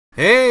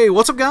Hey,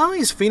 what's up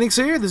guys? Phoenix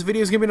here. This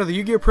video is going to be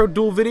another YGOpro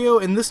duel video,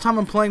 and this time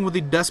I'm playing with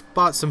the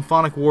Deskbots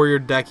Symphonic Warrior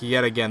deck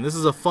yet again. This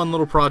is a fun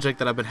little project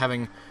that I've been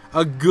having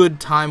a good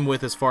time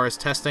with as far as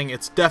testing.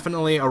 It's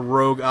definitely a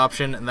rogue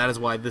option, and that is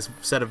why this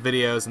set of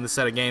videos and this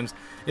set of games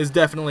is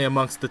definitely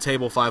amongst the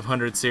Table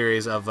 500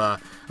 series of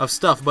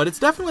stuff. But it's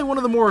definitely one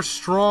of the more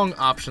strong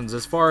options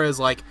as far as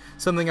like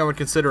something I would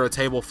consider a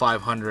Table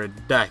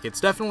 500 deck. It's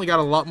definitely got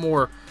a lot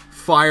more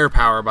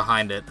firepower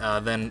behind it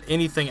than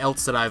anything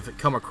else that I've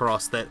come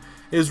across that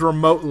is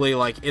remotely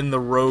like in the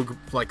rogue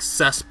like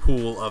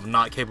cesspool of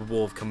not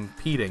capable of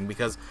competing,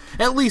 because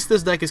at least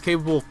this deck is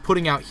capable of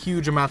putting out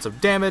huge amounts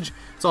of damage.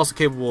 It's also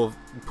capable of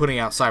putting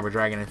out Cyber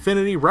Dragon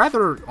Infinity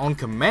rather on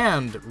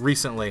command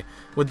recently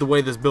with the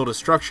way this build is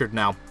structured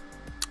now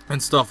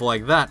and stuff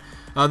like that.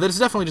 That is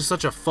definitely just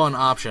such a fun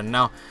option.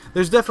 Now,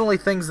 there's definitely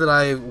things that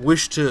I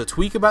wish to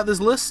tweak about this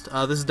list.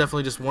 This is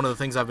definitely just one of the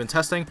things I've been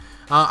testing.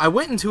 I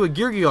went into a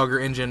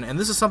YGOpro engine, and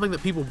this is something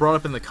that people brought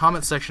up in the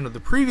comment section of the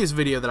previous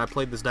video that I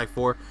played this deck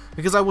for,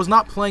 because I was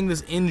not playing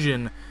this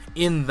engine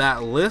in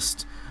that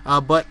list.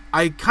 But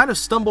I kind of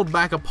stumbled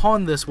back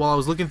upon this while I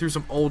was looking through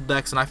some old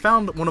decks, and I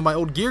found one of my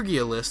old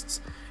Geargia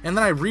lists, and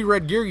then I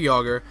reread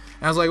YGOpro, and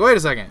I was like, wait a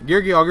second,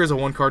 YGOpro is a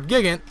one-card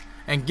Gigant,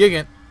 and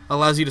Gigant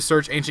allows you to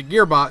search Ancient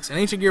Gearbox, and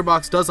Ancient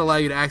Gearbox does allow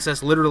you to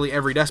access literally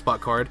every Despot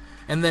card,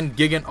 and then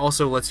Gigant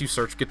also lets you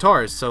search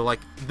guitars, so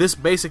like this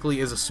basically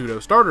is a pseudo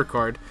starter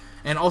card,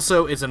 and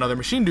also it's another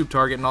machine dupe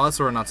target and all that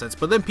sort of nonsense.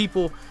 But then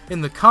people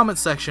in the comment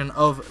section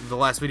of the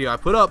last video I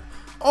put up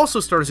also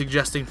started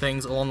suggesting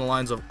things along the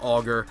lines of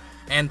Augur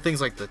and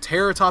things like the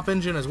Terra Top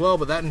engine as well,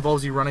 but that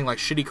involves you running like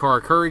shitty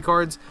Karakuri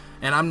cards,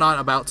 and I'm not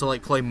about to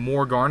like play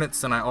more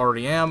Garnets than I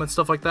already am and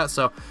stuff like that,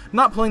 so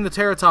not playing the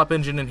Terra Top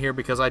engine in here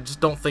because I just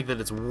don't think that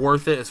it's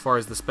worth it as far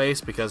as the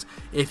space, because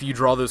if you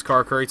draw those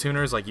Karakuri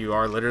tuners, like you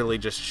are literally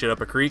just shit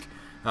up a creek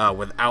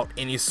without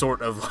any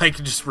sort of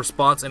like just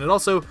response, and it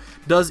also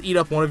does eat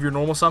up one of your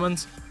normal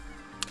summons,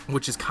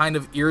 which is kind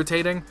of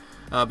irritating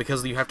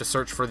because you have to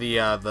search for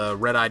the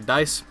red-eyed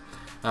dice.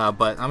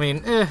 But I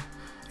mean,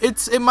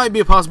 it might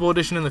be a possible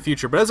addition in the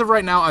future, but as of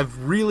right now,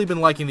 I've really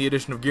been liking the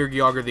addition of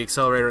YGOpro, the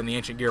Accelerator, and the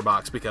Ancient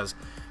Gearbox, because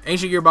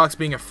Ancient Gearbox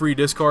being a free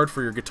discard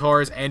for your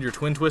guitars and your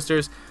Twin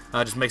Twisters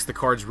just makes the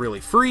cards really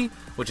free,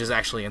 which is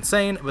actually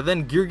insane. But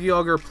then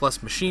YGOpro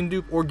plus Machine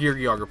Dupe, or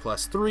YGOpro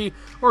plus 3,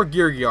 or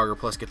YGOpro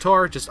plus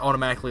Guitar just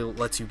automatically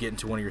lets you get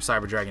into one of your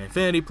Cyber Dragon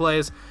Infinity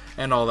plays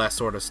and all that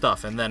sort of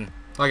stuff. And then,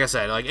 like I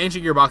said, like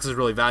Ancient Gearbox is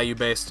really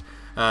value-based.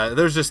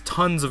 There's just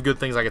tons of good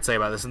things I could say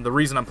about this, and the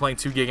reason I'm playing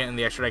 2 Gigant in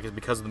the extra deck is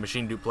because of the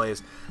Machine Dupe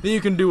plays that you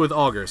can do with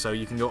Augur. So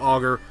you can go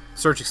Augur,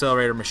 search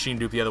Accelerator, Machine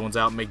Dupe the other ones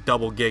out, make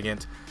double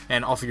Gigant,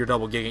 and off of your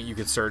double Gigant you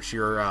can search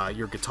your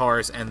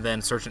guitars, and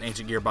then search an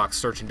Ancient Gearbox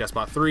searching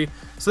Despot 3.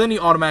 So then you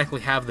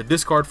automatically have the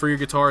discard for your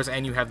guitars,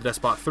 and you have the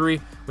Despot 3,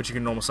 which you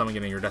can normal summon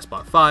getting your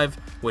Despot 5,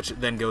 which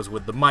then goes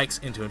with the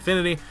mics into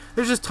Infinity.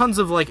 There's just tons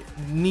of like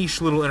niche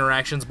little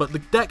interactions, but the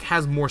deck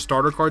has more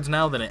starter cards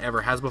now than it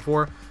ever has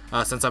before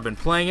since I've been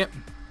playing it,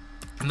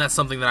 and that's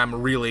something that I'm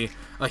really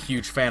a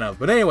huge fan of.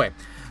 But anyway,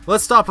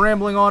 let's stop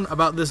rambling on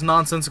about this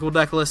nonsensical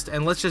deck list,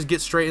 and let's just get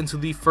straight into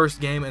the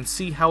first game and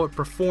see how it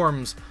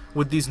performs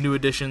with these new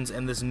additions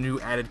and this new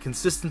added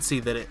consistency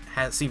that it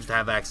seems to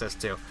have access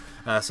to.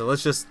 So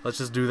let's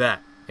just do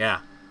that. Yeah,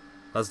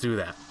 let's do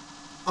that.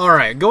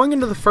 Alright, going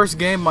into the first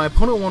game, my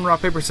opponent won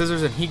rock, paper,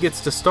 scissors, and he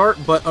gets to start,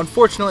 but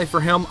unfortunately for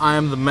him, I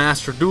am the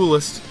master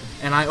duelist,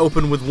 and I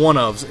open with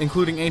one-ofs,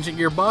 including Ancient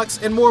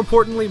Gearbox, and more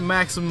importantly,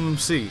 Maximum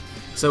C.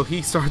 So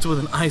he starts with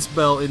an Ice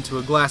Bell into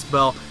a Glass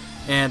Bell,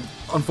 and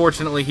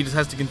unfortunately he just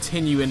has to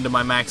continue into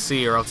my Max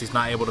C, or else he's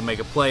not able to make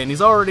a play, and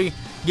he's already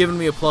given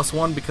me a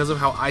 +1 because of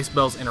how Ice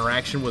Bell's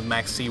interaction with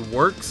Max C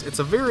works. It's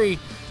a very,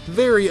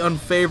 very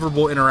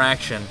unfavorable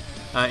interaction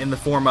in the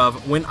form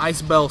of when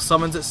Ice Bell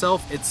summons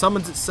itself, it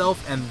summons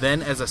itself and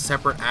then as a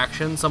separate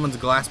action summons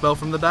Glass Bell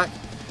from the deck.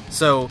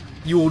 So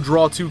you will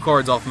draw 2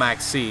 cards off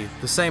Max C.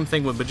 The same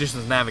thing with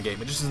Magician's Navigate.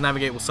 Magician's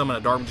Navigate will summon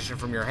a Dark Magician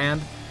from your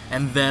hand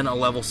and then a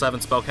level 7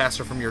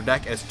 Spellcaster from your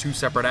deck as 2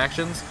 separate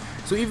actions.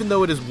 So even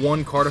though it is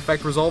 1 card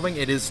effect resolving,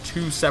 it is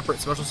 2 separate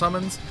special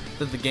summons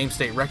that the game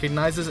state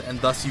recognizes,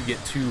 and thus you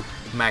get 2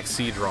 Max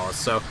C draws.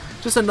 So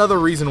just another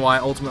reason why I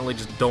ultimately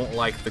just don't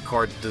like the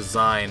card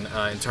design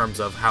in terms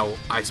of how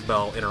Ice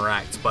Bell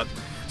interacts. But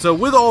so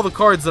with all the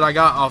cards that I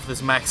got off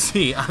this Max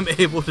C, I'm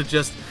able to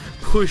just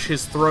push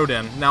his throat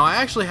in. Now I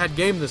actually had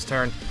game this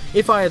turn.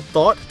 If I had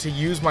thought to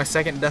use my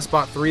second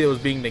Despot 3 that was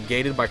being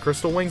negated by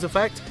Crystal Wings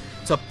effect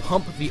to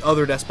pump the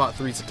other Despot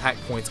 3's attack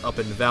points up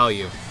in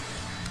value.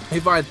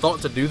 If I had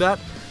thought to do that,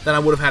 then I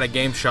would have had a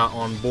game shot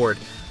on board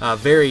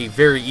very,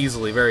 very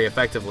easily, very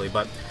effectively,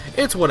 but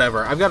it's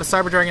whatever. I've got a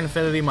Cyber Dragon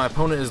Infinity, my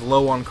opponent is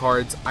low on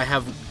cards, I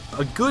have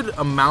a good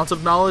amount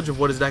of knowledge of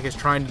what his deck is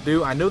trying to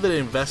do. I know that it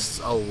invests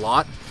a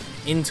lot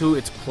into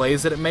its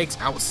plays that it makes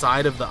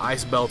outside of the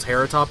Ice Bell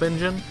Terra Top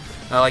engine.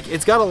 Like,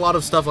 it's got a lot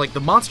of stuff, like the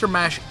Monster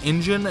Mash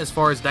engine, as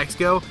far as decks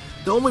go,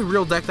 The only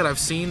real deck that I've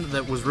seen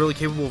that was really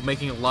capable of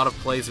making a lot of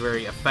plays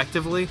very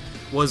effectively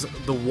was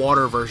the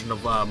water version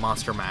of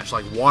Monster Mash,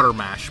 like Water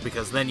Mash,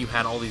 because then you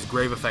had all these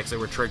grave effects that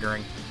were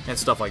triggering and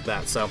stuff like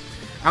that. So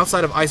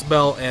outside of Ice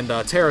Bell and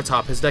Terra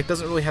Top, his deck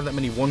doesn't really have that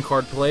many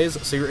one-card plays,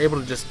 so you're able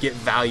to just get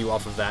value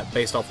off of that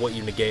based off what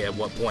you negate at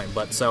what point.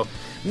 But so,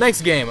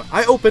 next game,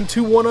 I opened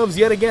 2 1-ofs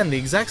yet again, the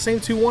exact same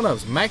 2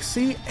 1-ofs, Max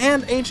C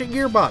and Ancient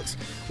Gearbox.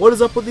 What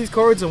is up with these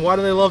cards, and why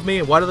do they love me,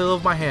 and why do they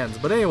love my hands?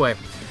 But anyway,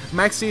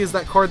 Max C is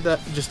that card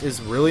that just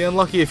is really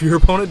unlucky if your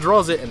opponent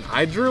draws it, and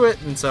I drew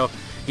it, and so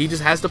he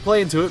just has to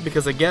play into it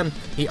because, again,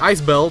 he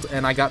Ice Belled,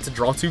 and I got to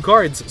draw 2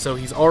 cards, so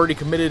he's already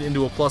committed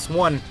into a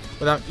 +1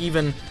 without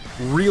even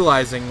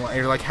realizing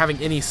or like having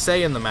any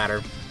say in the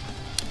matter.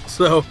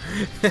 So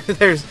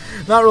there's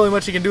not really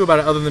much you can do about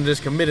it other than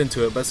just commit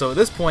into it. But so at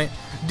this point,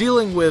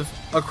 dealing with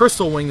a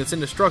Crystal Wing that's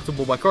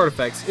indestructible by card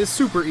effects is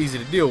super easy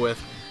to deal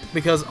with,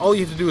 because all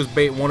you have to do is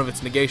bait one of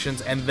its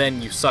negations and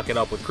then you suck it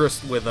up with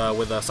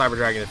Cyber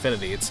Dragon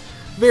Infinity. It's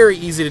very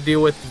easy to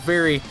deal with,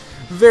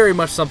 very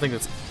much something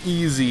that's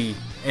easy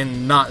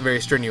and not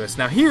very strenuous.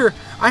 Now here,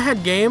 I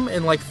had game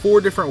in like 4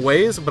 different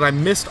ways, but I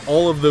missed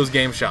all of those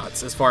game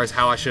shots as far as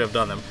how I should have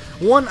done them.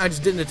 1, I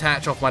just didn't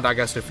attach off my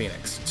Daigusto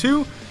Phoenix.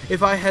 2,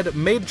 if I had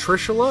made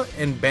Trishula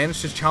and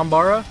banished his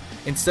Chambara,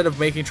 instead of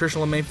making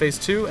Trishula main phase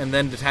 2 and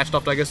then detached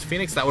off Daigusto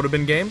Phoenix, that would have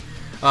been game.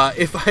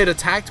 If I had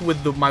attacked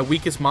with my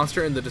weakest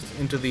monster into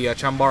the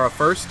Chambara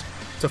first,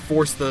 to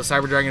force the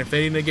Cyber Dragon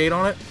Infinity negate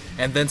on it,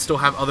 and then still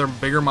have other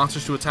bigger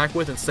monsters to attack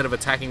with instead of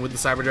attacking with the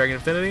Cyber Dragon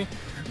Infinity,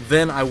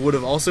 then I would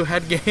have also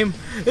had game.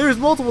 There's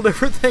multiple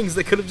different things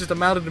that could have just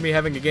amounted to me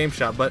having a game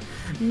shot, but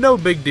no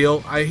big deal.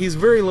 He's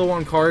very low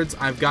on cards.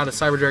 I've got a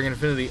Cyber Dragon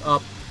Infinity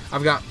up.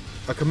 I've got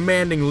a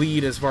commanding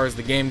lead as far as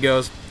the game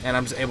goes, and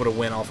I'm just able to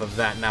win off of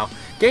that. Now,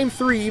 game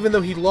 3, even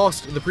though he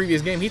lost the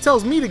previous game, he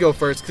tells me to go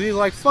first, because he's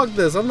like, fuck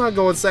this, I'm not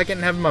going second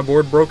and having my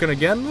board broken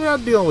again. We're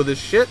not dealing with this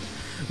shit.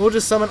 We'll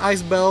just summon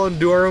Ice Bell and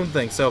do our own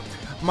thing. So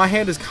my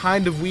hand is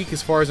kind of weak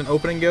as far as an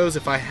opening goes.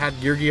 If I had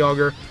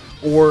Geargiauger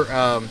or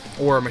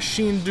a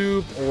Machine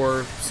Dupe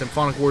or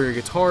Symphonic Warrior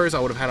Guitars,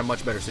 I would have had a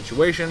much better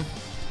situation.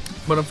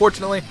 But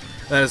unfortunately,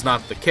 that is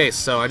not the case.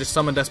 So I just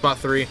summoned Despot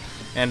 3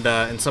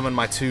 and summon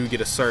my 2, get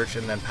a search,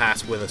 and then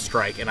pass with a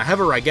strike. And I have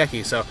a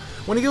Raigeki, so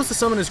when he goes to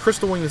summon his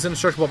Crystal Wing that's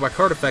indestructible by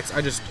card effects,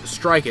 I just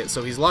strike it.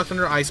 So he's locked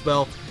under Ice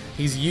Bell.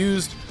 He's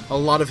used a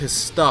lot of his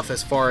stuff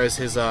as far as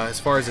his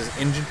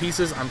engine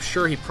pieces. I'm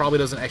sure he probably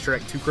doesn't extra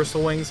deck 2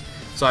 Crystal Wings,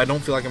 so I don't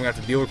feel like I'm going to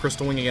have to deal with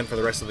Crystal Wing again for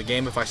the rest of the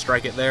game if I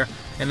strike it there.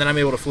 And then I'm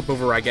able to flip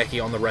over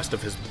Raigeki on the rest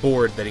of his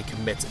board that he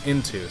commits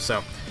into.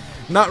 So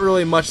not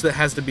really much that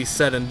has to be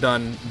said and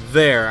done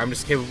there. I'm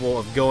just capable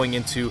of going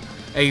into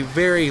a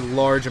very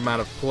large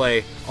amount of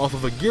play off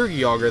of a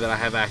Geargiauger that I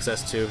have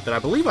access to, that I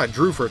believe I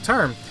drew for a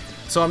turn.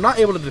 So I'm not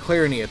able to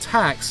declare any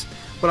attacks,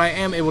 but I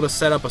am able to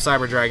set up a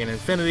Cyber Dragon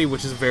Infinity,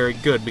 which is very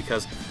good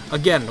because,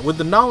 again, with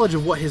the knowledge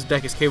of what his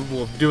deck is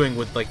capable of doing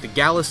with like the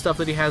Gallis stuff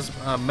that he has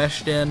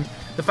meshed in,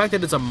 the fact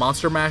that it's a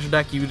Monster Mash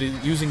deck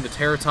using the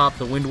Terra Top,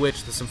 the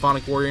Windwitch, the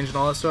Symphonic Warrior Engine,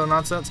 all that sort of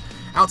nonsense,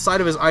 outside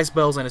of his Ice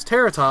Bells and his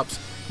Terra Tops,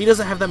 he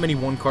doesn't have that many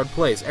one-card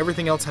plays.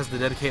 Everything else has to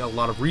dedicate a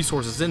lot of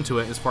resources into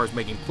it as far as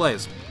making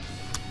plays.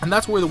 And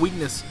that's where the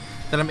weakness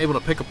that I'm able to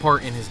pick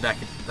apart in his deck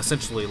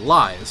essentially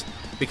lies,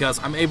 because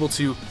I'm able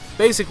to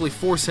basically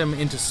force him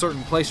into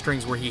certain play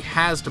strings where he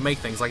has to make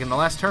things. Like in the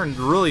last turn,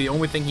 really the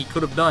only thing he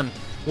could have done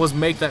was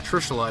make that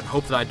Trishula and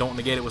hope that I don't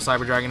negate it with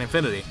Cyber Dragon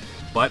Infinity.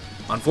 But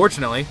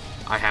unfortunately,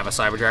 I have a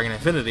Cyber Dragon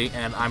Infinity,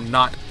 and I'm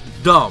not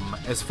dumb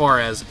as far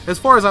as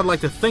I'd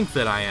like to think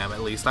that I am,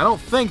 at least. I don't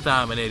think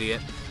that I'm an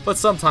idiot, but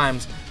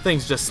sometimes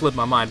things just slip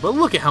my mind. But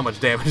look at how much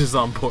damage is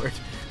on board.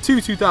 2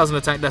 2,000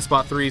 attack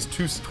Despot 3s,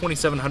 2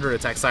 2,700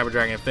 attack Cyber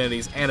Dragon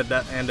Infinities, and a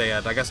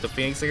Daigusto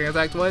Phoenix that can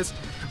attack twice.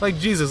 Like,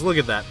 Jesus, look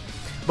at that.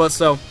 But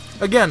so,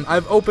 again,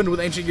 I've opened with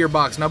Ancient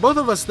Gearbox. Now, both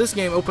of us this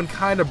game opened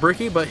kind of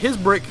bricky, but his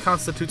brick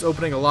constitutes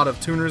opening a lot of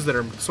tuners that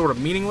are sort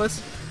of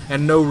meaningless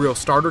and no real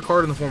starter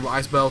card in the form of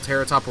Ice Bell,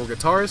 Terra Top, or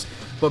Guitars.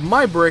 But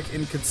my brick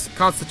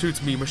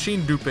constitutes me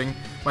machine duping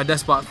my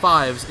Despot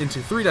 5s into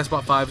 3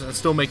 Despot 5s and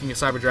still making a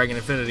Cyber Dragon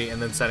Infinity and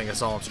then setting a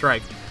Solemn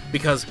Strike.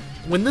 Because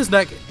when this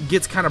deck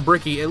gets kind of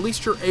bricky, at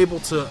least you're able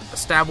to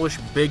establish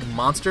big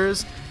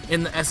monsters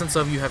in the essence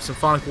of you have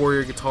Symphonic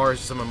Warrior Guitars,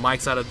 some of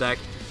Mike's out of deck.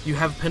 You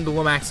have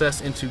Pendulum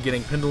access into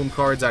getting Pendulum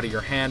cards out of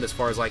your hand, as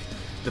far as like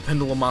the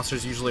Pendulum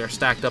monsters usually are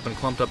stacked up and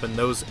clumped up in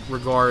those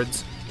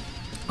regards.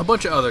 A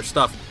bunch of other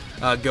stuff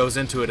goes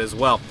into it as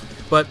well.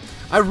 But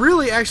I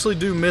really actually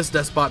do miss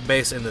Despot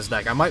base in this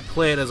deck. I might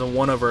play it as a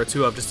 1-of or a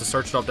 2-of just to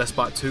search it off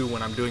Despot 2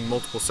 when I'm doing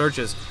multiple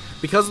searches,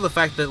 because of the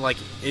fact that like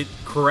it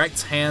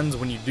corrects hands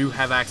when you do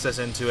have access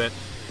into it,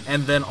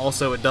 and then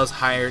also it does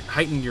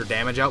heighten your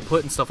damage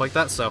output and stuff like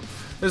that. So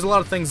there's a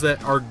lot of things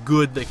that are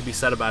good that can be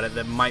said about it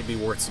that might be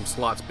worth some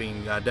slots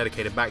being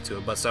dedicated back to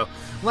it. But so,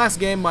 last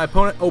game, my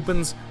opponent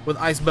opens with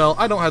Ice Bell.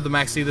 I don't have the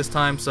Max C this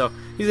time, so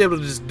he's able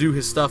to just do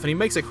his stuff, and he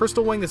makes a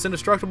Crystal Wing that's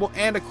indestructible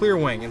and a Clear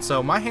Wing, and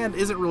so my hand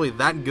isn't really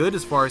that good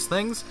as far as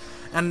things.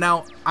 And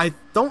now, I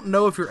don't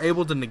know if you're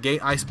able to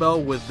negate Ice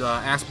Bell with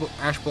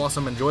Ash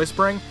Blossom and Joy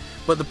Spring,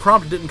 but the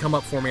prompt didn't come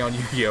up for me on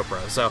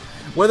YGOpro, so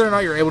whether or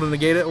not you're able to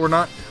negate it or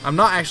not, I'm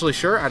not actually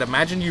sure. I'd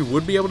imagine you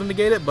would be able to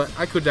negate it, but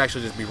I could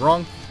actually just be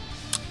wrong.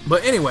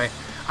 But anyway,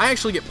 I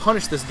actually get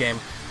punished this game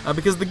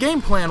because the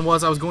game plan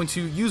was I was going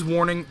to use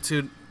Warning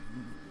to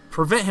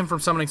prevent him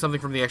from summoning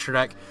something from the extra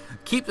deck,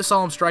 keep the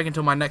Solemn Strike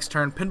until my next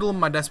turn, Pendulum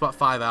my Deskbot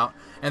 5 out,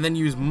 and then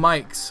use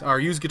Mics, or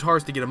use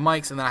Guitars to get a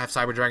Mics, and then I have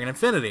Cyber Dragon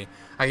Infinity.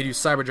 I could use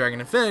Cyber Dragon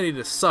Infinity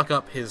to suck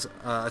up his,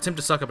 attempt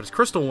to suck up his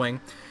Crystal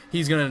Wing.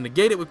 He's going to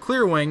negate it with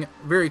Clear Wing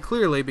very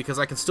clearly because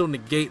I can still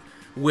negate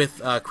with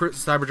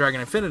Cyber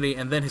Dragon Infinity,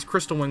 and then his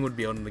Crystal Wing would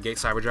be able to negate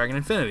Cyber Dragon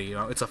Infinity. You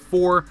know, it's a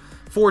four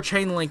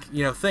chain link,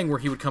 you know, thing where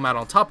he would come out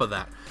on top of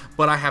that.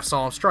 But I have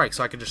Solemn Strike,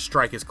 so I could just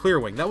strike his Clear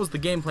Wing. That was the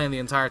game plan the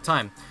entire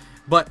time.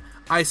 But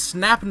I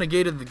snap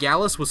negated the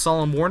Gallis with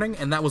Solemn Warning,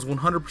 and that was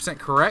 100%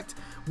 correct,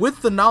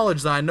 with the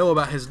knowledge that I know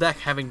about his deck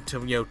having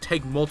to, you know,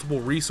 take multiple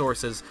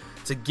resources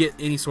to get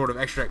any sort of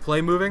extra deck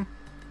play moving.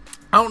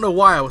 I don't know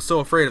why I was so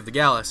afraid of the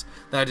Gallis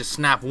that I just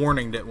snap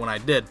warninged it when I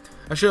did.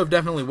 I should have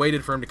definitely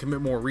waited for him to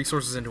commit more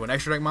resources into an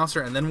extra deck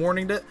monster and then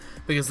warninged it,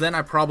 because then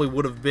I probably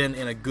would have been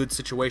in a good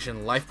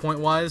situation life point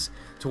wise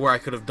to where I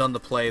could have done the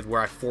play where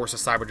I force a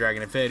Cyber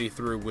Dragon Infinity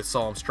through with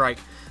Solemn Strike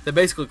that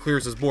basically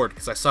clears his board,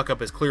 because I suck up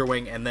his Clear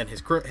Wing and then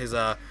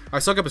I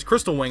suck up his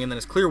Crystal Wing and then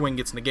his Clear Wing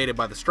gets negated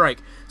by the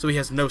strike, so he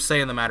has no say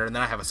in the matter, and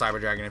then I have a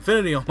Cyber Dragon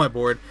Infinity on my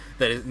board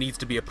that it needs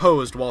to be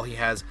opposed while he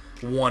has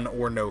one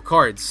or no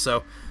cards.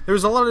 So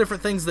there's a lot of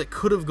different things that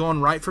could have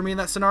gone right for me in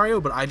that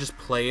scenario, but I just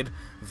played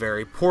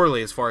very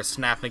poorly as far as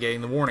snap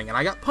negating the warning, and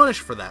I got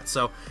punished for that.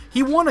 So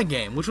he won a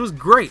game, which was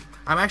great.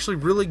 I'm actually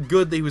really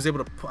good that he was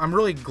able to, I'm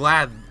really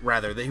glad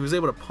rather that he was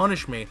able to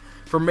punish me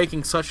for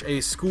making such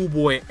a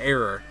schoolboy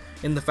error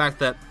in the fact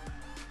that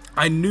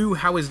I knew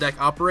how his deck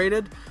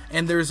operated,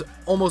 and there's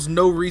almost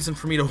no reason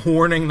for me to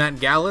warning that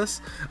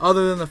Gallis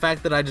other than the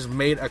fact that I just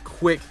made a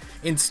quick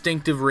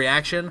instinctive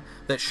reaction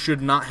that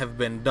should not have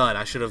been done.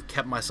 I should have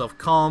kept myself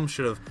calm,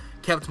 should have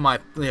kept my,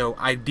 you know,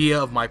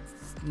 idea of my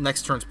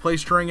next turn's play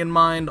string in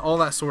mind, all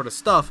that sort of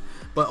stuff,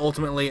 but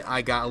ultimately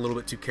I got a little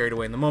bit too carried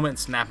away in the moment,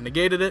 snap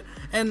negated it,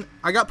 and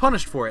I got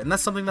punished for it, and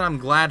that's something that I'm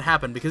glad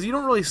happened, because you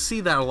don't really see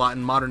that a lot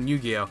in modern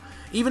Yu-Gi-Oh!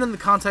 Even in the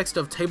context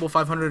of Table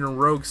 500 and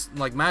Rogues,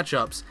 like,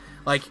 matchups,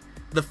 like,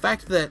 the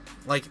fact that,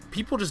 like,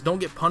 people just don't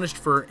get punished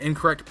for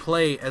incorrect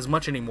play as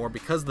much anymore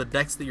because the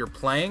decks that you're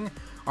playing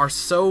are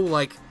so,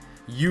 like,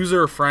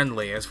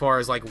 user-friendly as far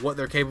as, like, what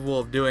they're capable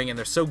of doing, and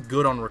they're so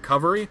good on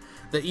recovery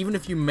that even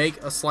if you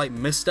make a slight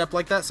misstep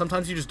like that,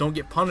 sometimes you just don't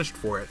get punished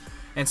for it.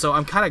 And so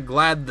I'm kind of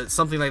glad that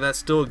something like that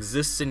still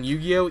exists in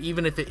Yu-Gi-Oh!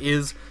 Even if it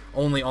is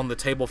only on the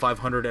Table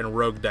 500 and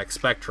Rogue deck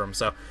spectrum.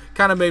 So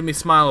kind of made me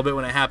smile a bit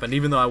when it happened,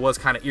 even though I was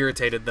kind of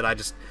irritated that I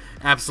just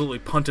absolutely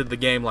punted the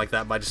game like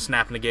that by just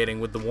snap negating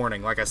with the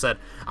warning. Like I said,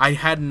 I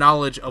had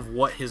knowledge of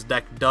what his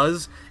deck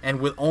does, and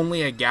with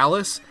only a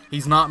Gallis,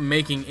 he's not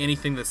making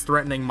anything that's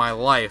threatening my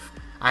life.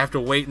 I have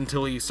to wait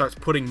until he starts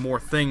putting more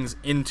things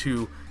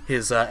into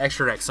his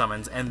extra deck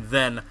summons, and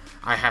then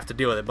I have to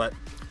deal with it. But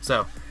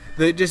so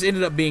it just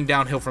ended up being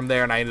downhill from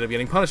there, and I ended up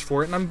getting punished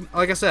for it. And I'm,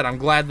 like I said, I'm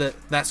glad that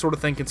that sort of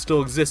thing can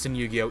still exist in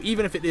Yu-Gi-Oh!,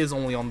 even if it is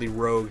only on the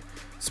Rogue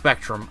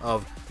spectrum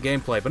of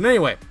gameplay. But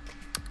anyway,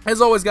 as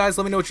always, guys,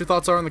 let me know what your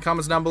thoughts are in the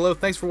comments down below.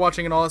 Thanks for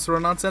watching and all that sort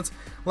of nonsense.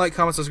 Like,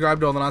 comment,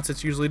 subscribe to all the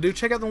nonsense you usually do.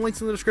 Check out the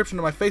links in the description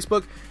to my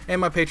Facebook and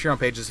my Patreon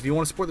pages if you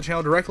want to support the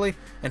channel directly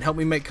and help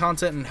me make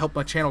content and help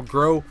my channel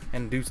grow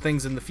and do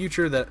things in the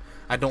future that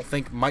I don't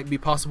think might be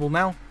possible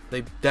now.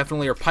 They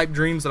definitely are pipe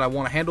dreams that I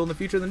want to handle in the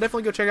future. Then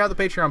definitely go check out the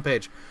Patreon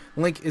page.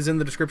 Link is in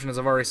the description, as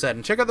I've already said.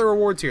 And check out the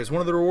reward tiers. One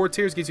of the reward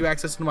tiers gives you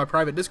access to my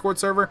private Discord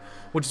server,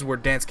 which is where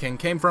Dance King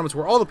came from. It's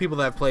where all the people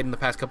that I've played in the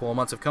past couple of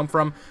months have come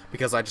from,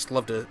 because I just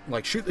love to,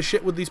 like, shoot the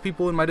shit with these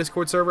people in my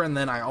Discord server, and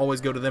then I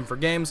always go to them for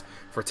games,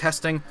 for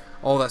testing,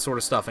 all that sort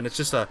of stuff. And it's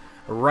just a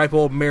ripe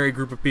old merry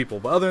group of people.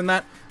 But other than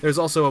that, there's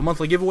also a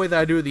monthly giveaway that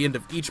I do at the end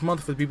of each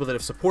month for the people that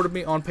have supported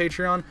me on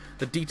Patreon.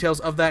 The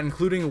details of that,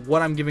 including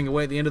what I'm giving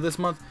away at the end of this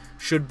month,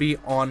 should be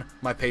on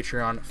my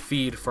Patreon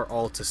feed for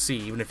all to see,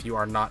 even if you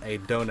are not a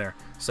donor.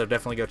 So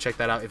definitely go check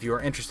that out if you are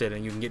interested,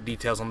 and you can get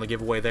details on the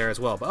giveaway there as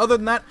well. But other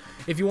than that,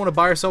 if you want to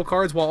buy or sell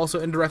cards while also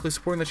indirectly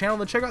supporting the channel,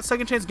 then check out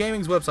Second Chance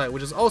Gaming's website,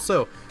 which is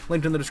also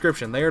linked in the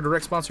description. They are a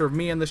direct sponsor of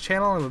me and this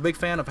channel, and I'm a big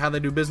fan of how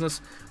they do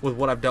business with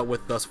what I've dealt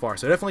with thus far.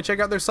 So definitely check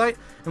out their site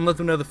and let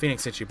them know the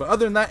Phoenix sent you. But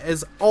other than that,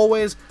 as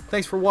always,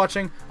 thanks for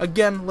watching.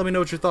 Again, let me know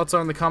what your thoughts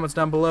are in the comments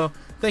down below.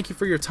 Thank you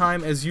for your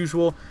time as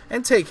usual,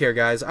 and take care,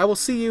 guys. I will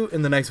see you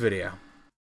in the next video.